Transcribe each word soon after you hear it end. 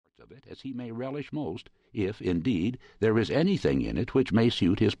of it as he may relish most, if, indeed, there is anything in it which may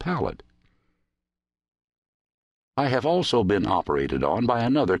suit his palate. I have also been operated on by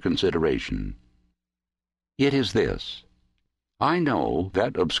another consideration. It is this. I know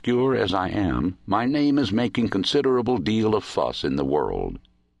that, obscure as I am, my name is making considerable deal of fuss in the world.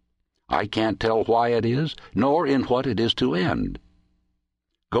 I can't tell why it is, nor in what it is to end.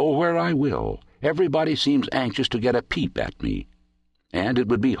 Go where I will, everybody seems anxious to get a peep at me, and it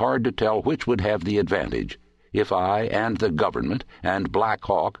would be hard to tell which would have the advantage, if I and the government and Black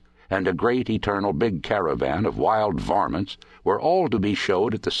Hawk and a great eternal big caravan of wild varmints were all to be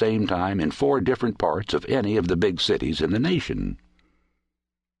showed at the same time in 4 different parts of any of the big cities in the nation.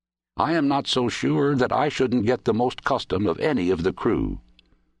 I am not so sure that I shouldn't get the most custom of any of the crew.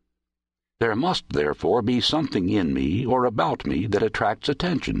 There must, therefore, be something in me or about me that attracts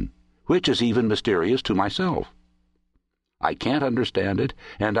attention, which is even mysterious to myself. I can't understand it,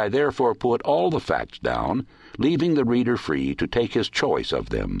 and I therefore put all the facts down, leaving the reader free to take his choice of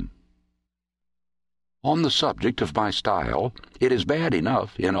them. On the subject of my style, it is bad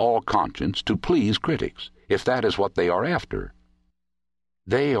enough, in all conscience, to please critics, if that is what they are after.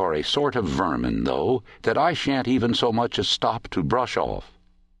 They are a sort of vermin, though, that I shan't even so much as stop to brush off.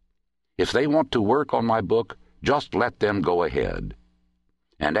 If they want to work on my book, just let them go ahead.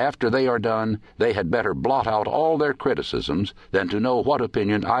 And after they are done, they had better blot out all their criticisms than to know what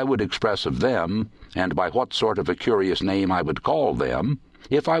opinion I would express of them, and by what sort of a curious name I would call them,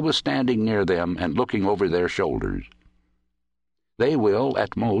 if I was standing near them and looking over their shoulders. They will,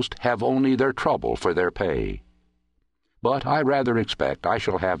 at most, have only their trouble for their pay. But I rather expect I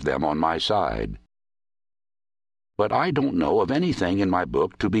shall have them on my side. But I don't know of anything in my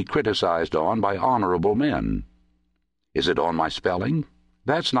book to be criticized on by honorable men. Is it on my spelling?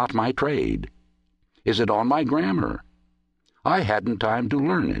 That's not my trade. Is it on my grammar? I hadn't time to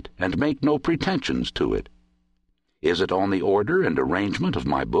learn it, and make no pretensions to it. Is it on the order and arrangement of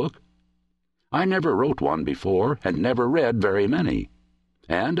my book? I never wrote one before, and never read very many,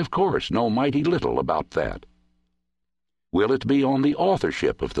 and, of course, know mighty little about that. Will it be on the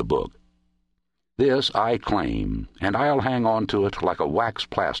authorship of the book? This I claim, and I'll hang on to it like a wax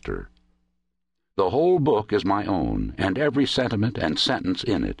plaster. The whole book is my own, and every sentiment and sentence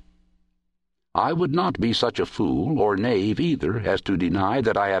in it. I would not be such a fool or knave either as to deny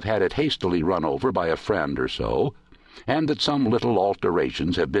that I have had it hastily run over by a friend or so, and that some little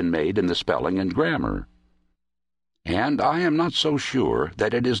alterations have been made in the spelling and grammar. And I am not so sure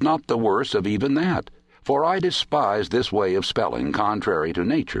that it is not the worse of even that, for I despise this way of spelling contrary to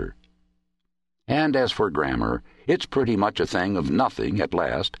nature. And as for grammar, it's pretty much a thing of nothing at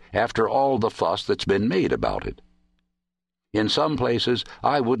last, after all the fuss that's been made about it. In some places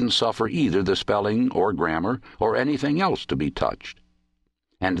I wouldn't suffer either the spelling or grammar or anything else to be touched,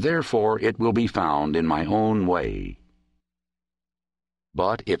 and therefore it will be found in my own way.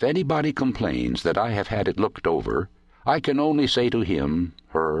 But if anybody complains that I have had it looked over, I can only say to him,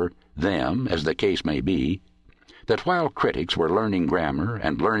 her, them, as the case may be, that while critics were learning grammar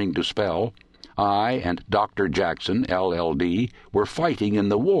and learning to spell, I and Dr. Jackson, LL.D., were fighting in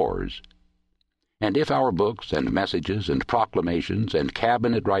the wars. And if our books and messages and proclamations and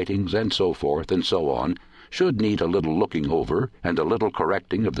cabinet writings and so forth and so on should need a little looking over and a little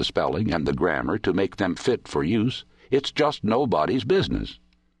correcting of the spelling and the grammar to make them fit for use, it's just nobody's business.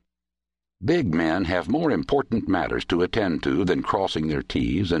 Big men have more important matters to attend to than crossing their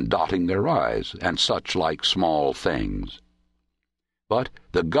T's and dotting their I's and such like small things. But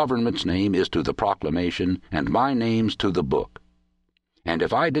the government's name is to the proclamation, and my name's to the book. And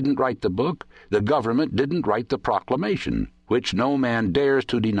if I didn't write the book, the government didn't write the proclamation, which no man dares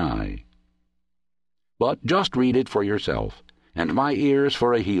to deny. But just read it for yourself, and my ears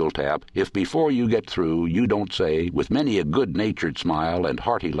for a heel tap if before you get through you don't say, with many a good-natured smile and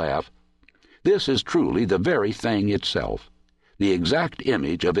hearty laugh, "This is truly the very thing itself, the exact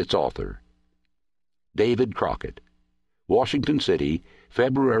image of its author." David Crockett, Washington City,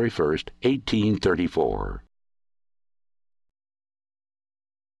 February 1st, 1834.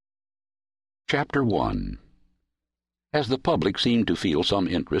 Chapter 1. As the public seem to feel some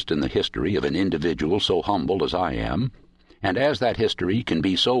interest in the history of an individual so humble as I am, and as that history can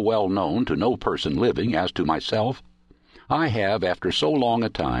be so well known to no person living as to myself, I have, after so long a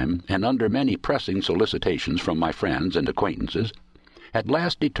time, and under many pressing solicitations from my friends and acquaintances, at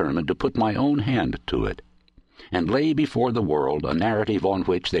last determined to put my own hand to it, and lay before the world a narrative on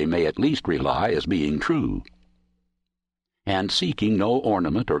which they may at least rely as being true. And seeking no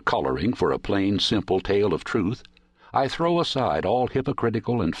ornament or coloring for a plain, simple tale of truth, I throw aside all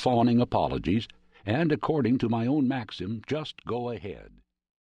hypocritical and fawning apologies, and, according to my own maxim, just go ahead.